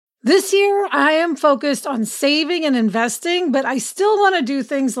This year, I am focused on saving and investing, but I still want to do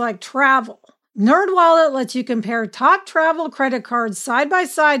things like travel. NerdWallet lets you compare top travel credit cards side by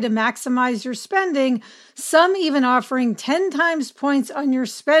side to maximize your spending, some even offering 10 times points on your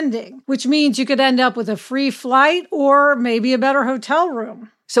spending, which means you could end up with a free flight or maybe a better hotel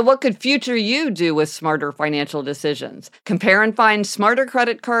room. So what could future you do with smarter financial decisions? Compare and find smarter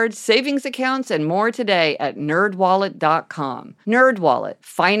credit cards, savings accounts, and more today at nerdwallet.com. NerdWallet,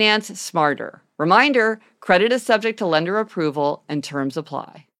 finance smarter. Reminder, credit is subject to lender approval and terms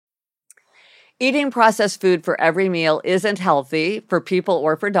apply. Eating processed food for every meal isn't healthy for people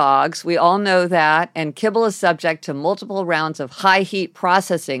or for dogs. We all know that, and kibble is subject to multiple rounds of high heat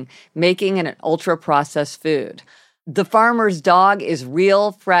processing, making it an ultra-processed food. The Farmer's Dog is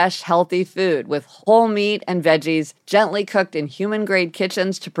real, fresh, healthy food with whole meat and veggies gently cooked in human-grade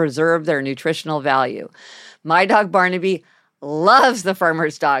kitchens to preserve their nutritional value. My dog Barnaby loves the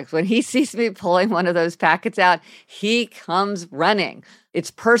Farmer's Dog. When he sees me pulling one of those packets out, he comes running. It's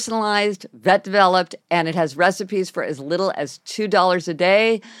personalized, vet-developed, and it has recipes for as little as $2 a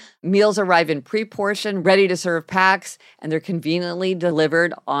day. Meals arrive in pre-portioned, ready-to-serve packs, and they're conveniently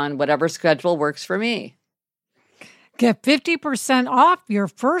delivered on whatever schedule works for me. Get 50% off your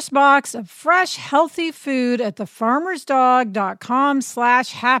first box of fresh, healthy food at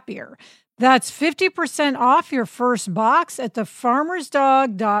thefarmersdog.com/happier. That's 50% off your first box at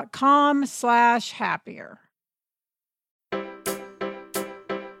thefarmersdog.com/happier.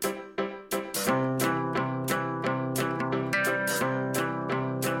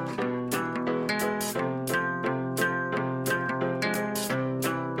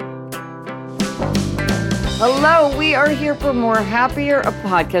 Hello, we are here for More Happier, a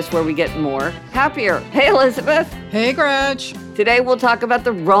podcast where we get more happier. Hey, Elizabeth. Hey, Gretch. Today we'll talk about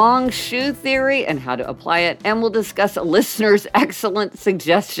the wrong shoe theory and how to apply it, and we'll discuss a listener's excellent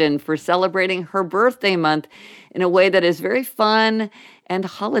suggestion for celebrating her birthday month in a way that is very fun and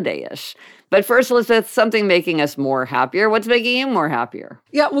holiday-ish. But first, Elizabeth, something making us more happier. What's making you more happier?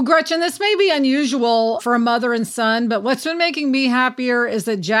 Yeah, well, Gretchen, this may be unusual for a mother and son, but what's been making me happier is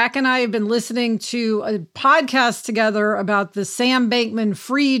that Jack and I have been listening to a podcast together about the Sam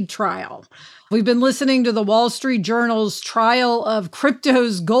Bankman-Fried trial. We've been listening to the Wall Street Journal's trial of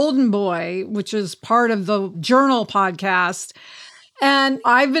crypto's golden boy, which is part of the Journal podcast. And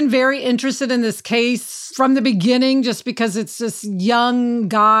I've been very interested in this case from the beginning, just because it's this young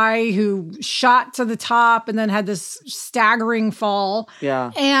guy who shot to the top and then had this staggering fall.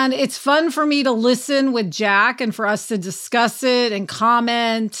 Yeah. And it's fun for me to listen with Jack and for us to discuss it and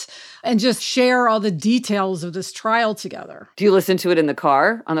comment and just share all the details of this trial together. Do you listen to it in the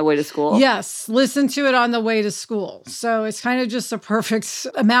car on the way to school? Yes, listen to it on the way to school. So it's kind of just a perfect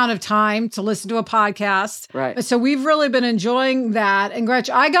amount of time to listen to a podcast. Right. So we've really been enjoying that. And Gretch,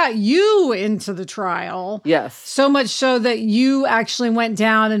 I got you into the trial. Yes. So much so that you actually went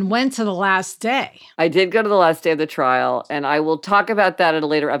down and went to the last day. I did go to the last day of the trial, and I will talk about that in a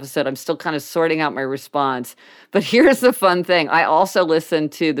later episode. I'm still kind of sorting out my response. But here's the fun thing. I also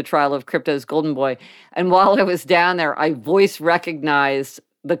listened to the trial of crypto's golden boy. And while I was down there, I voice recognized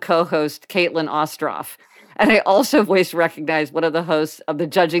the co-host, Caitlin Ostroff. And I also voice recognized one of the hosts of the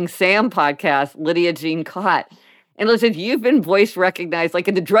Judging Sam podcast, Lydia Jean Cott. And listen, you've been voice recognized like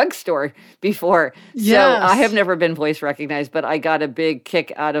in the drugstore before. Yes. So I have never been voice recognized, but I got a big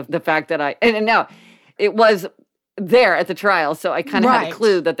kick out of the fact that and now it was there at the trial. So I kind of had a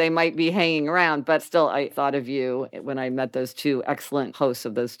clue that they might be hanging around, but still I thought of you when I met those two excellent hosts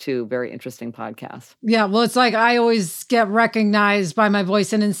of those two very interesting podcasts. Yeah, well, it's like I always get recognized by my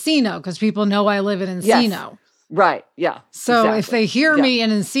voice in Encino because people know I live in Encino. Yes. Right, yeah. So exactly. if they hear me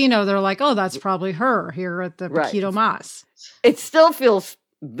in Encino, they're like, oh, that's probably her here at the Paquito Mas. It still feels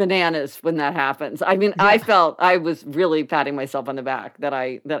bananas when that happens. I mean, I felt I was really patting myself on the back that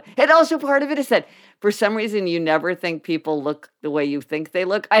and also part of it is that for some reason you never think people look the way you think they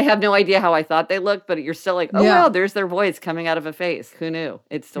look. I have no idea how I thought they looked, but you're still like, oh, wow, there's their voice coming out of a face. Who knew?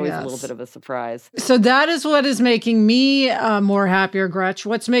 It's always a little bit of a surprise. So that is what is making me more happier, Gretch.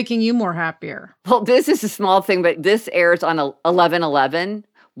 What's making you more happier? Well, this is a small thing, but this airs on 11/11,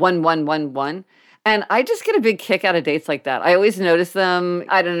 1111. And I just get a big kick out of dates like that. I always notice them.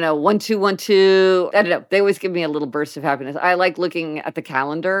 I don't know, 1212. I don't know. They always give me a little burst of happiness. I like looking at the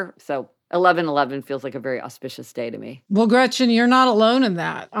calendar. So 11/11 feels like a very auspicious day to me. Well, Gretchen, you're not alone in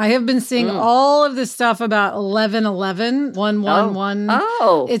that. I have been seeing all of this stuff about 11/11, 111.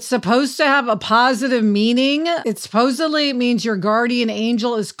 Oh. It's supposed to have a positive meaning. It supposedly means your guardian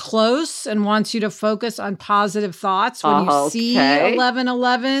angel is close and wants you to focus on positive thoughts when you see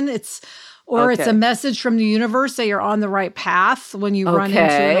 11/11. or it's a message from the universe that you're on the right path when you run into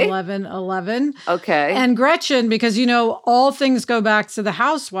an 1111. Okay. And Gretchen, because, all things go back to the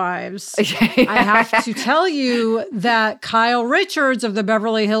housewives, I have to tell you that Kyle Richards of the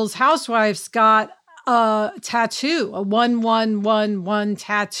Beverly Hills Housewives got a tattoo, a 1111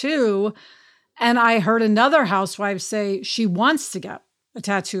 tattoo. And I heard another housewife say she wants to get a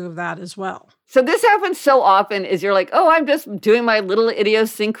tattoo of that as well. So this happens so often is you're like, oh, I'm just doing my little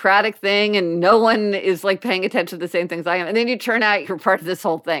idiosyncratic thing and no one is like paying attention to the same things I am. And then you turn out you're part of this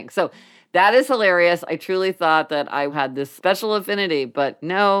whole thing. So that is hilarious. I truly thought that I had this special affinity, but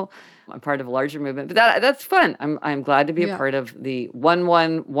no, I'm part of a larger movement. But that's fun. I'm glad to be a part of the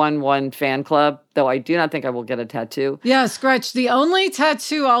 1111 fan club, though I do not think I will get a tattoo. Yes, Gretch, the only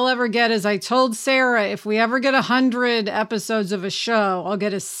tattoo I'll ever get is I told Sarah, if we ever get 100 episodes of a show, I'll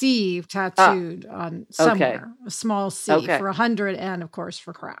get a C tattooed on somewhere, a small C for 100 and, of course,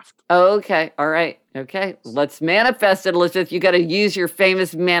 for craft. Okay. All right. Okay. Let's manifest it, Elizabeth. You got to use your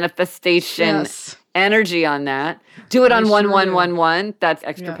famous manifestation energy on that. Do it on 1111. That's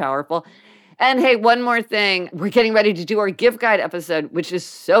extra powerful. And hey, one more thing. We're getting ready to do our gift guide episode, which is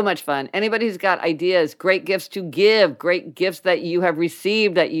so much fun. Anybody who's got ideas, great gifts to give, great gifts that you have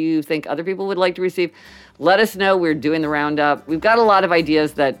received that you think other people would like to receive, let us know. We're doing the roundup. We've got a lot of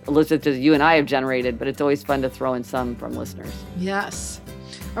ideas that, Elizabeth, you and I have generated, but it's always fun to throw in some from listeners. Yes.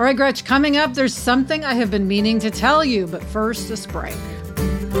 All right, Gretch, coming up, there's something I have been meaning to tell you, but first, this break.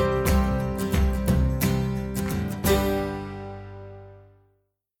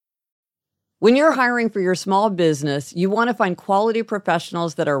 When you're hiring for your small business, you want to find quality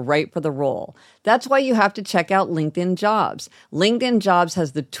professionals that are right for the role. That's why you have to check out LinkedIn Jobs. LinkedIn Jobs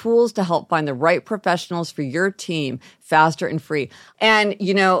has the tools to help find the right professionals for your team faster and free. And,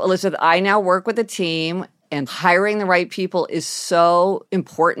 Elizabeth, I now work with a team, and hiring the right people is so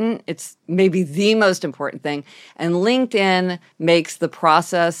important. It's maybe the most important thing. And LinkedIn makes the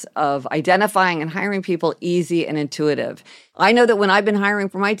process of identifying and hiring people easy and intuitive. I know that when I've been hiring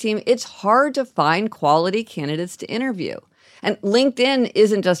for my team, it's hard to find quality candidates to interview. And LinkedIn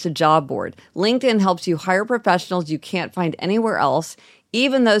isn't just a job board. LinkedIn helps you hire professionals you can't find anywhere else,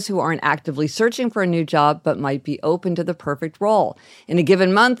 even those who aren't actively searching for a new job but might be open to the perfect role. In a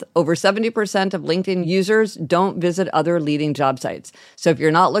given month, over 70% of LinkedIn users don't visit other leading job sites. So if you're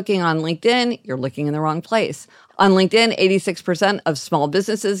not looking on LinkedIn, you're looking in the wrong place. On LinkedIn, 86% of small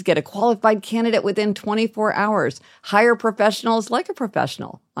businesses get a qualified candidate within 24 hours. Hire professionals like a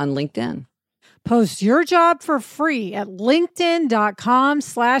professional on LinkedIn. Post your job for free at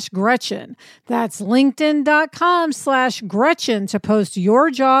linkedin.com/Gretchen. That's linkedin.com/Gretchen to post your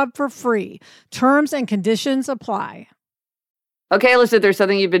job for free. Terms and conditions apply. Okay, Elizabeth, there's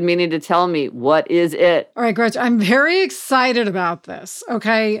something you've been meaning to tell me. What is it? All right, Gretchen, I'm very excited about this.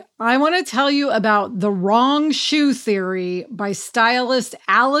 Okay, I want to tell you about the wrong shoe theory by stylist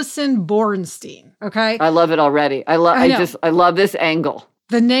Allison Bornstein. Okay, I love it already. I love this angle.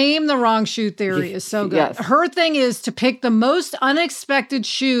 The name, the wrong shoe theory is so good. Yes. Her thing is to pick the most unexpected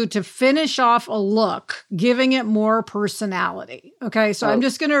shoe to finish off a look, giving it more personality. Okay, so I'm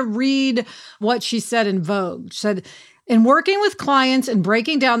just going to read what she said in Vogue. She said, in working with clients and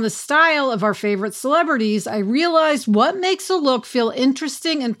breaking down the style of our favorite celebrities, I realized what makes a look feel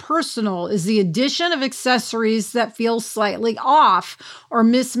interesting and personal is the addition of accessories that feel slightly off or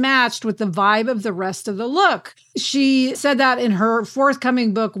mismatched with the vibe of the rest of the look. She said that in her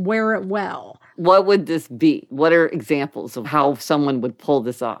forthcoming book, Wear It Well. What would this be? What are examples of how someone would pull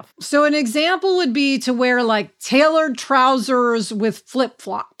this off? So an example would be to wear like tailored trousers with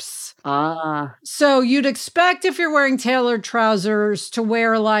flip-flops. So you'd expect if you're wearing tailored trousers to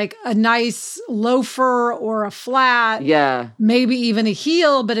wear like a nice loafer or a flat. Yeah. Maybe even a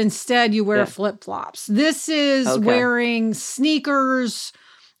heel, but instead you wear flip-flops. This is wearing sneakers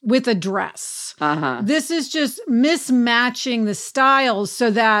with a dress. This is just mismatching the styles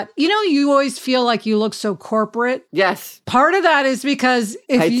so that, you always feel like you look so corporate. Yes. Part of that is because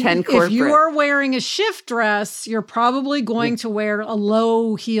if you are wearing a shift dress, you're probably going to wear a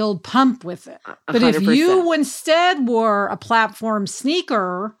low-heeled pump with it. But 100%. If you instead wore a platform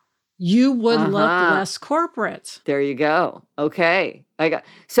sneaker, you would look less corporate. There you go. Okay.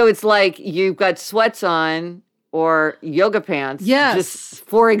 So it's like you've got sweats on or yoga pants. Yes. Just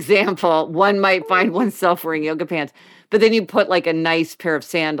for example, one might find oneself wearing yoga pants, but then you put like a nice pair of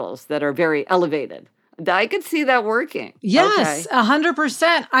sandals that are very elevated. I could see that working. Yes, Okay.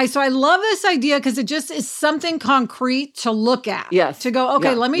 100%. So I love this idea because it just is something concrete to look at. Yes. To go,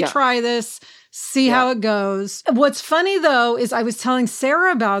 okay, Yeah, let me yeah. try this, see how it goes. What's funny though is I was telling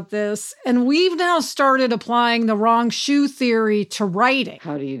Sarah about this, and we've now started applying the wrong shoe theory to writing.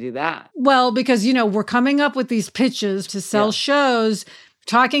 How do you do that? Well, because, we're coming up with these pitches to sell shows,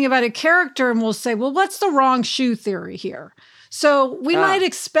 talking about a character, and we'll say, well, what's the wrong shoe theory here? So we might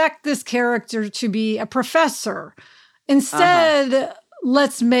expect this character to be a professor. Instead,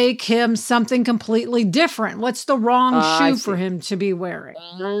 let's make him something completely different. What's the wrong shoe for him to be wearing?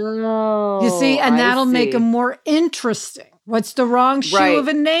 Oh, You see, and that'll make him more interesting. What's the wrong shoe of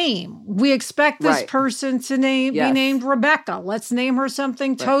a name? We expect this person to be named Rebecca. Let's name her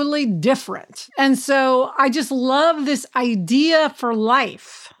something totally different. And so I just love this idea for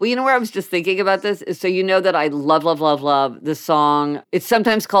life. Well, you know where I was just thinking about this is, so you know that I love, love, love, love the song. It's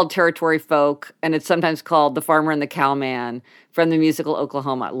sometimes called Territory Folk, and it's sometimes called The Farmer and the Cowman from the musical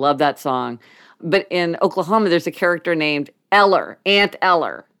Oklahoma. I love that song. But in Oklahoma, there's a character named Eller, Aunt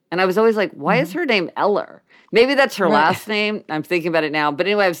Eller. And I was always like, why is her name Eller? Maybe that's her last name. I'm thinking about it now. But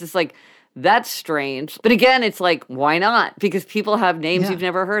anyway, I was just like, that's strange. But again, it's like, why not? Because people have names you've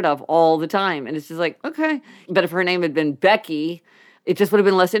never heard of all the time. And it's just like, okay. But if her name had been Becky, it just would have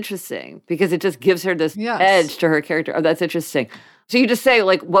been less interesting because it just gives her this edge to her character. Oh, that's interesting. So you just say,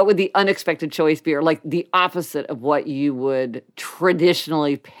 like, what would the unexpected choice be? Or like the opposite of what you would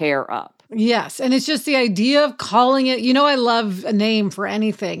traditionally pair up. Yes. And it's just the idea of calling it, I love a name for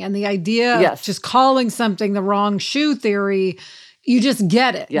anything. And the idea of just calling something the wrong shoe theory, you just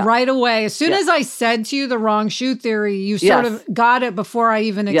get it right away. As soon as I said to you the wrong shoe theory, you sort of got it before I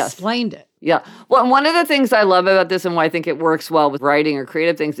even explained it. Yeah. Well, and one of the things I love about this and why I think it works well with writing or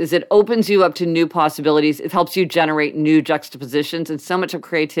creative things is it opens you up to new possibilities. It helps you generate new juxtapositions. And so much of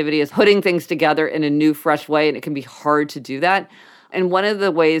creativity is putting things together in a new, fresh way. And it can be hard to do that. And one of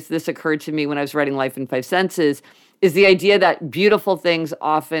the ways this occurred to me when I was writing Life in Five Senses is the idea that beautiful things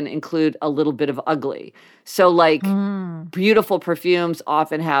often include a little bit of ugly. So like beautiful perfumes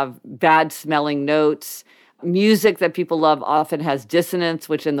often have bad smelling notes. Music that people love often has dissonance,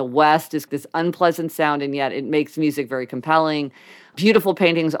 which in the West is this unpleasant sound, and yet it makes music very compelling. Beautiful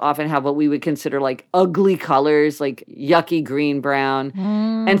paintings often have what we would consider like ugly colors, like yucky green, brown.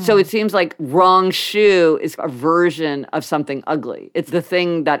 And so it seems like wrong shoe is a version of something ugly. It's the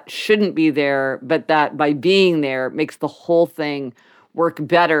thing that shouldn't be there, but that by being there makes the whole thing work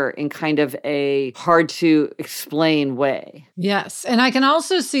better in kind of a hard to explain way. Yes. And I can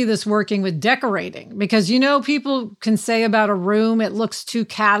also see this working with decorating because, people can say about a room, it looks too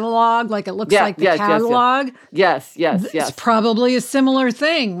catalog, like it looks like the catalog. Yes. It's probably a similar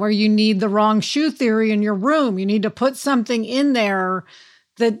thing where you need the wrong shoe theory in your room. You need to put something in there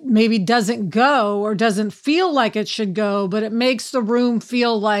that maybe doesn't go or doesn't feel like it should go, but it makes the room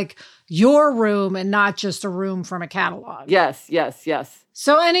feel like your room and not just a room from a catalog. Yes.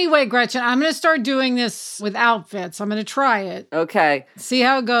 So anyway, Gretchen, I'm going to start doing this with outfits. I'm going to try it. Okay. See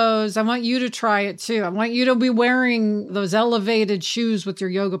how it goes. I want you to try it too. I want you to be wearing those elevated shoes with your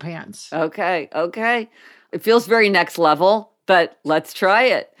yoga pants. Okay. It feels very next level, but let's try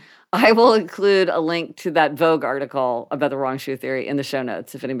it. I will include a link to that Vogue article about the wrong shoe theory in the show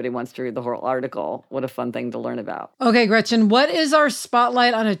notes if anybody wants to read the whole article. What a fun thing to learn about. Okay, Gretchen, what is our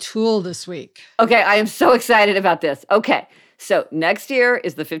spotlight on a tool this week? Okay, I am so excited about this. Okay, so next year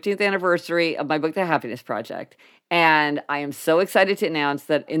is the 15th anniversary of my book, The Happiness Project. And I am so excited to announce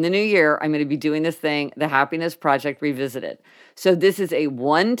that in the new year, I'm going to be doing this thing, The Happiness Project Revisited. So this is a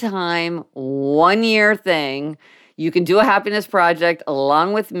one-time, one-year thing. You can do a happiness project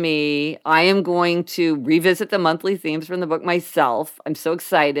along with me. I am going to revisit the monthly themes from the book myself. I'm so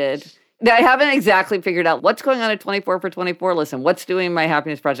excited. Now, I haven't exactly figured out what's going on at 24 for 24. Listen, what's doing my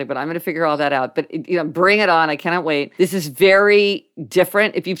happiness project, but I'm going to figure all that out. But, bring it on. I cannot wait. This is very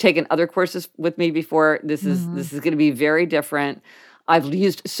different. If you've taken other courses with me before, this is going to be very different. I've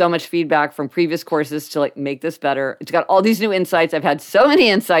used so much feedback from previous courses to make this better. It's got all these new insights. I've had so many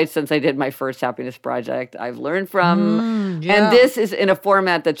insights since I did my first happiness project I've learned from. And this is in a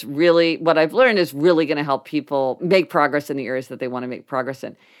format that's really, what I've learned is really going to help people make progress in the areas that they want to make progress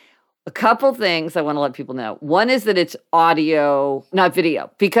in. A couple things I want to let people know. One is that it's audio, not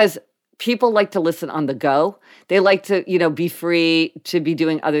video, because people like to listen on the go. They like to, be free to be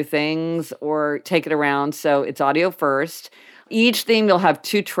doing other things or take it around. So it's audio first. Each theme you'll have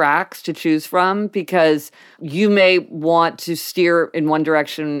 2 tracks to choose from because you may want to steer in one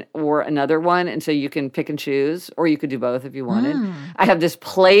direction or another one. And so you can pick and choose, or you could do both if you wanted. I have this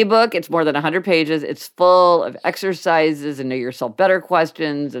playbook. It's more than 100 pages. It's full of exercises and know yourself better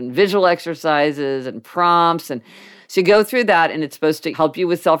questions and visual exercises and prompts. And so you go through that, and it's supposed to help you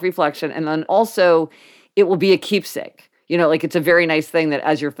with self-reflection. And then also it will be a keepsake. It's a very nice thing that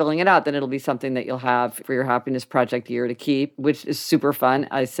as you're filling it out, then it'll be something that you'll have for your happiness project year to keep, which is super fun.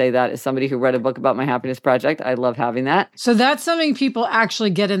 I say that as somebody who read a book about my happiness project. I love having that. So that's something people actually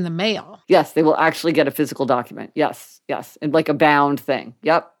get in the mail. Yes, they will actually get a physical document. Yes. And like a bound thing.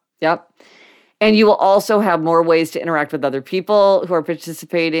 Yep. And you will also have more ways to interact with other people who are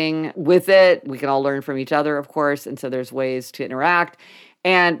participating with it. We can all learn from each other, of course. And so there's ways to interact.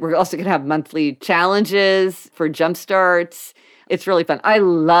 And we're also going to have monthly challenges for jumpstarts. It's really fun. I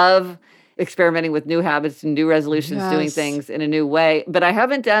love experimenting with new habits and new resolutions, doing things in a new way. But I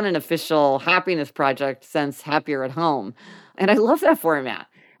haven't done an official happiness project since Happier at Home. And I love that format.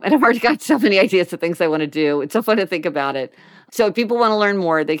 And I've already got so many ideas of things I want to do. It's so fun to think about it. So if people want to learn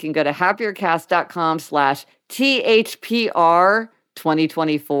more, they can go to happiercast.com/THPR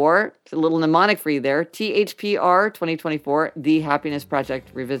 2024. It's a little mnemonic for you there. THPR 2024, The Happiness Project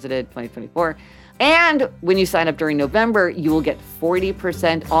Revisited 2024. And when you sign up during November, you will get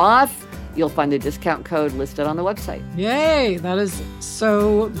 40% off. You'll find the discount code listed on the website. Yay, that is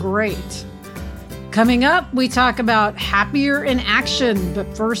so great. Coming up, we talk about Happier in Action,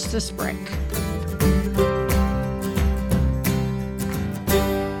 but first this break.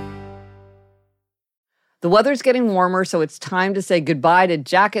 The weather's getting warmer, so it's time to say goodbye to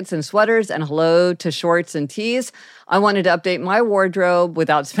jackets and sweaters and hello to shorts and tees. I wanted to update my wardrobe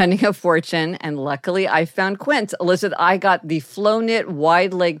without spending a fortune, and luckily I found Quince. Elizabeth, I got the Flow Knit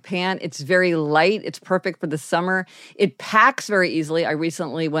wide leg pant. It's very light. It's perfect for the summer. It packs very easily. I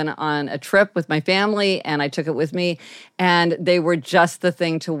recently went on a trip with my family, and I took it with me, and they were just the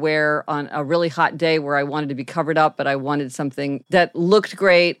thing to wear on a really hot day where I wanted to be covered up, but I wanted something that looked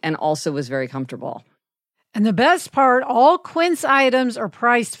great and also was very comfortable. And the best part, all Quince items are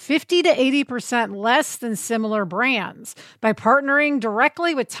priced 50 to 80% less than similar brands. By partnering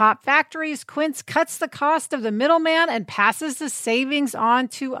directly with top factories, Quince cuts the cost of the middleman and passes the savings on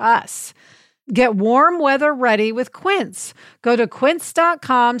to us. Get warm weather ready with Quince. Go to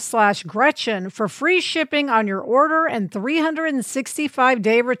quince.com/Gretchen for free shipping on your order and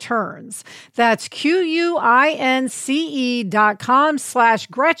 365-day returns. That's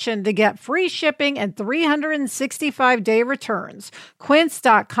QUINCE.com/Gretchen to get free shipping and 365-day returns.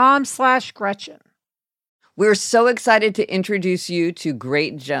 Quince.com/Gretchen. We're so excited to introduce you to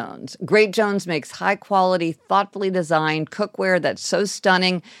Great Jones. Great Jones makes high-quality, thoughtfully designed cookware that's so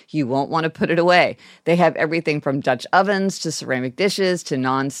stunning you won't want to put it away. They have everything from Dutch ovens to ceramic dishes to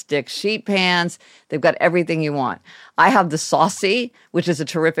non-stick sheet pans. They've got everything you want. I have the Saucy, which is a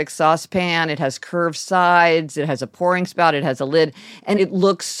terrific saucepan. It has curved sides. It has a pouring spout. It has a lid. And it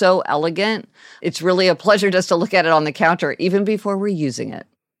looks so elegant. It's really a pleasure just to look at it on the counter, even before we're using it.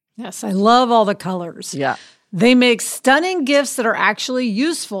 Yes, I love all the colors. Yeah. They make stunning gifts that are actually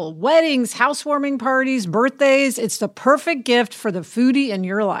useful. Weddings, housewarming parties, birthdays. It's the perfect gift for the foodie in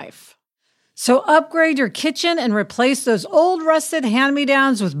your life. So upgrade your kitchen and replace those old rusted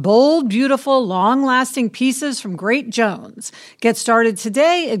hand-me-downs with bold, beautiful, long-lasting pieces from Great Jones. Get started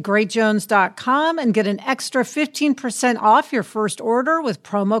today at greatjones.com and get an extra 15% off your first order with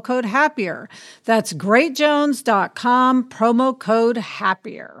promo code HAPPIER. That's greatjones.com, promo code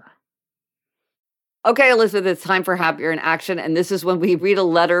HAPPIER. Okay, Elizabeth, it's time for Happier in Action, and this is when we read a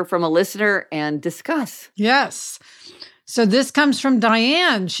letter from a listener and discuss. Yes. So this comes from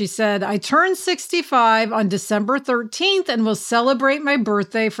Diane. She said, I turned 65 on December 13th and will celebrate my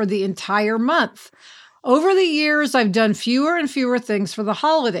birthday for the entire month. Over the years, I've done fewer and fewer things for the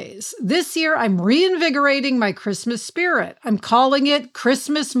holidays. This year, I'm reinvigorating my Christmas spirit. I'm calling it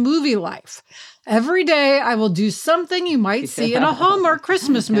Christmas Movie Life. Every day, I will do something you might see in a Hallmark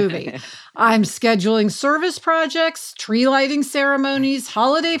Christmas movie. I'm scheduling service projects, tree lighting ceremonies,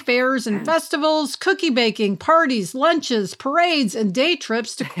 holiday fairs and festivals, cookie baking, parties, lunches, parades, and day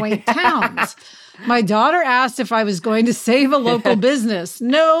trips to quaint towns. My daughter asked if I was going to save a local business.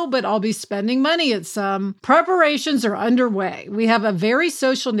 No, but I'll be spending money at some. Preparations are underway. We have a very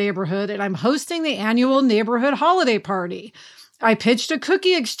social neighborhood, and I'm hosting the annual neighborhood holiday party. I pitched a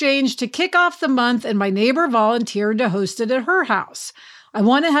cookie exchange to kick off the month, and my neighbor volunteered to host it at her house. I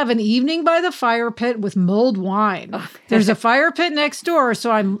want to have an evening by the fire pit with mulled wine. There's a fire pit next door,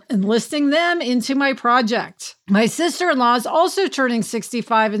 so I'm enlisting them into my project. My sister-in-law is also turning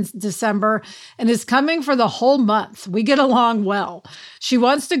 65 in December and is coming for the whole month. We get along well. She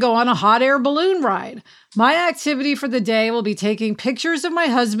wants to go on a hot air balloon ride. My activity for the day will be taking pictures of my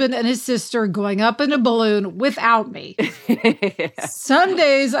husband and his sister going up in a balloon without me. Some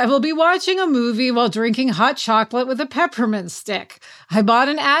days I will be watching a movie while drinking hot chocolate with a peppermint stick. I bought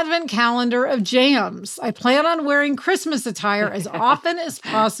an advent calendar of jams. I plan on wearing Christmas attire as often as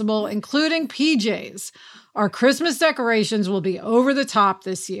possible, including PJs. Our Christmas decorations will be over the top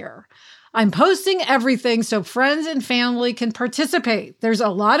this year. I'm posting everything so friends and family can participate. There's a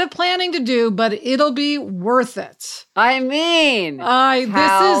lot of planning to do, but it'll be worth it. I mean,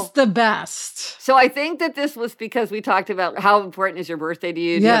 this is the best. So I think that this was because we talked about how important is your birthday to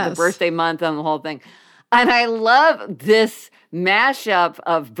you. You have the birthday month and the whole thing. And I love this mashup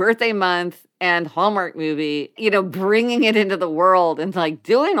of birthday month and Hallmark movie, bringing it into the world and like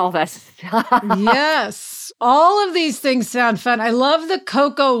doing all that stuff. Yes. All of these things sound fun. I love the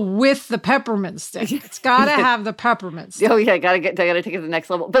cocoa with the peppermint stick. It's got to have the peppermint stick. Oh yeah, I got to take it to the next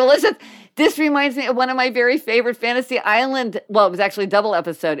level. But Elizabeth, this reminds me of one of my very favorite Fantasy Island. Well, it was actually a double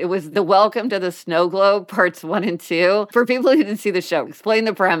episode. It was the Welcome to the Snow Globe parts 1 and 2. For people who didn't see the show, explain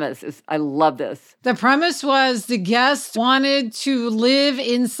the premise. I love this. The premise was the guest wanted to live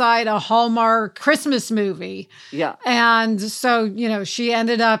inside a Hallmark Christmas movie. Yeah. And so, she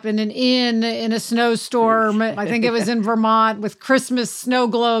ended up in an inn in a snowstorm. I think it was in Vermont with Christmas snow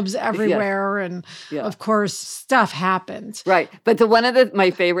globes everywhere. Yes. And of course, stuff happened. Right. But one of my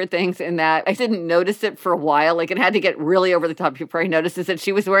favorite things in that, I didn't notice it for a while. Like it had to get really over the top before I noticed is that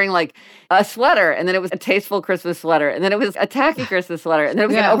she was wearing like a sweater, and then it was a tasteful Christmas sweater, and then it was a tacky Christmas sweater, and then it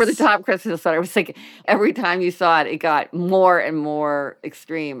was an over the top Christmas sweater. It was like every time you saw it, it got more and more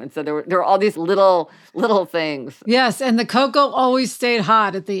extreme. And so there were all these little things. Yes. And the cocoa always stayed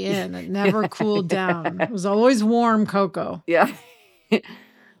hot at the inn. It never cooled down. It was always warm cocoa. Yeah.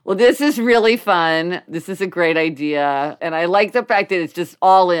 Well, this is really fun. This is a great idea. And I like the fact that it's just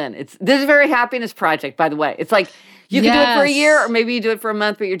all in. This is a very happiness project, by the way. It's like you can do it for a year or maybe you do it for a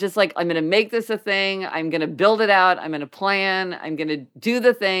month, but you're just like, I'm going to make this a thing. I'm going to build it out. I'm going to plan. I'm going to do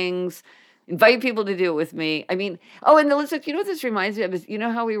the things. Invite people to do it with me. I mean, and Elizabeth, what this reminds me of is,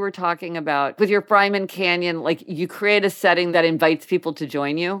 how we were talking about with your Fryman Canyon, like you create a setting that invites people to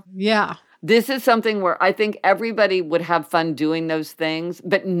join you. Yeah. This is something where I think everybody would have fun doing those things,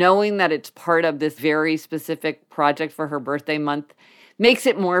 but knowing that it's part of this very specific project for her birthday month makes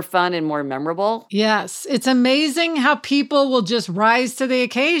it more fun and more memorable. Yes. It's amazing how people will just rise to the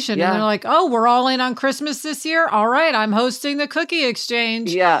occasion. Yeah. And they're like, oh, we're all in on Christmas this year. All right, I'm hosting the cookie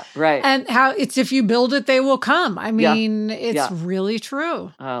exchange. Yeah, right. And how it's if you build it, they will come. I mean, it's really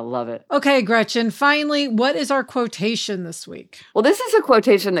true. I love it. Okay, Gretchen, finally, what is our quotation this week? Well, this is a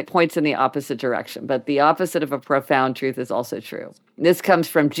quotation that points in the opposite direction, but the opposite of a profound truth is also true. This comes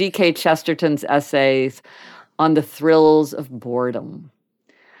from G.K. Chesterton's essays on the thrills of boredom.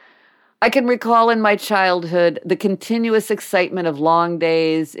 I can recall in my childhood the continuous excitement of long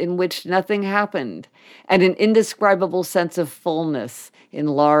days in which nothing happened, and an indescribable sense of fullness in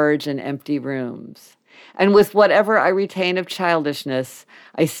large and empty rooms. And with whatever I retain of childishness,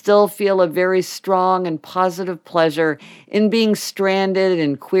 I still feel a very strong and positive pleasure in being stranded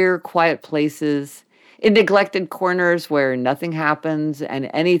in queer, quiet places, in neglected corners where nothing happens and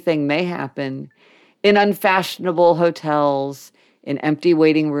anything may happen, in unfashionable hotels, in empty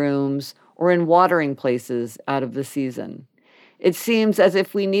waiting rooms, or in watering places out of the season. It seems as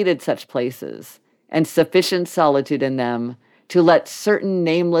if we needed such places, and sufficient solitude in them to let certain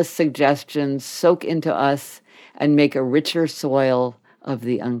nameless suggestions soak into us and make a richer soil of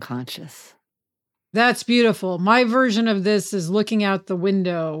the unconscious. That's beautiful. My version of this is looking out the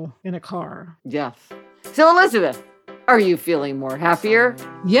window in a car. Yes. So, Elizabeth, are you feeling more happier?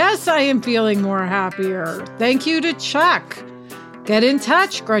 Yes, I am feeling more happier. Thank you to Chuck. Get in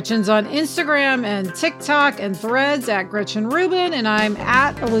touch. Gretchen's on Instagram and TikTok and Threads at Gretchen Rubin, and I'm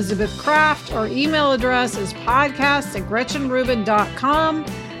at Elizabeth Craft. Our email address is podcast@GretchenRubin.com.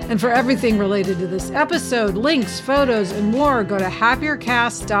 And for everything related to this episode, links, photos, and more, go to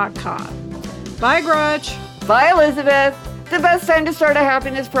happiercast.com. Bye, Gretch. Bye, Elizabeth. The best time to start a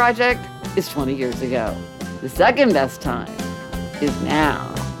happiness project is 20 years ago. The second best time is now.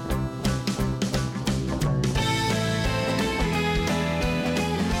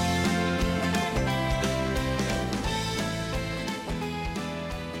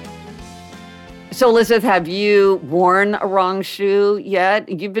 So, Elizabeth, have you worn a wrong shoe yet?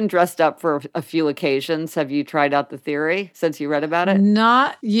 You've been dressed up for a few occasions. Have you tried out the theory since you read about it?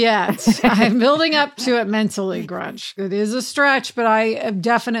 Not yet. I'm building up to it mentally, Grunch. It is a stretch, but I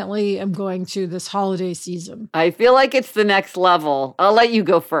definitely am going to this holiday season. I feel like it's the next level. I'll let you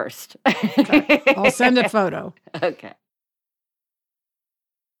go first. Okay. I'll send a photo. Okay.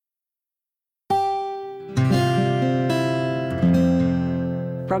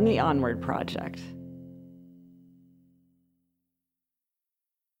 From the Onward Project.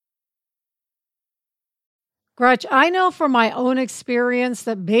 Grutch, I know from my own experience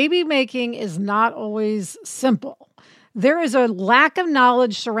that baby making is not always simple. There is a lack of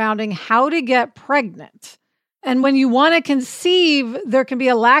knowledge surrounding how to get pregnant. And when you want to conceive, there can be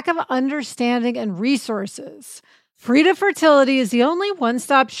a lack of understanding and resources. Frida Fertility is the only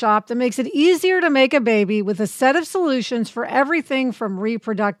one-stop shop that makes it easier to make a baby with a set of solutions for everything from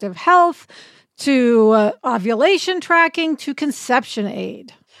reproductive health to ovulation tracking to conception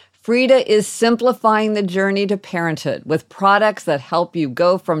aid. Frida is simplifying the journey to parenthood with products that help you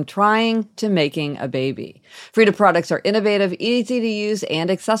go from trying to making a baby. Frida products are innovative, easy to use,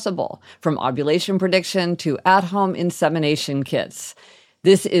 and accessible, from ovulation prediction to at-home insemination kits.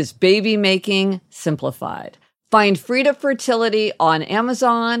 This is baby making simplified. Find Frida Fertility on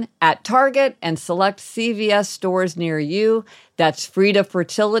Amazon, at Target, and select CVS stores near you. That's Frida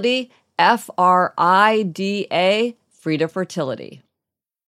Fertility, Frida, Frida Fertility.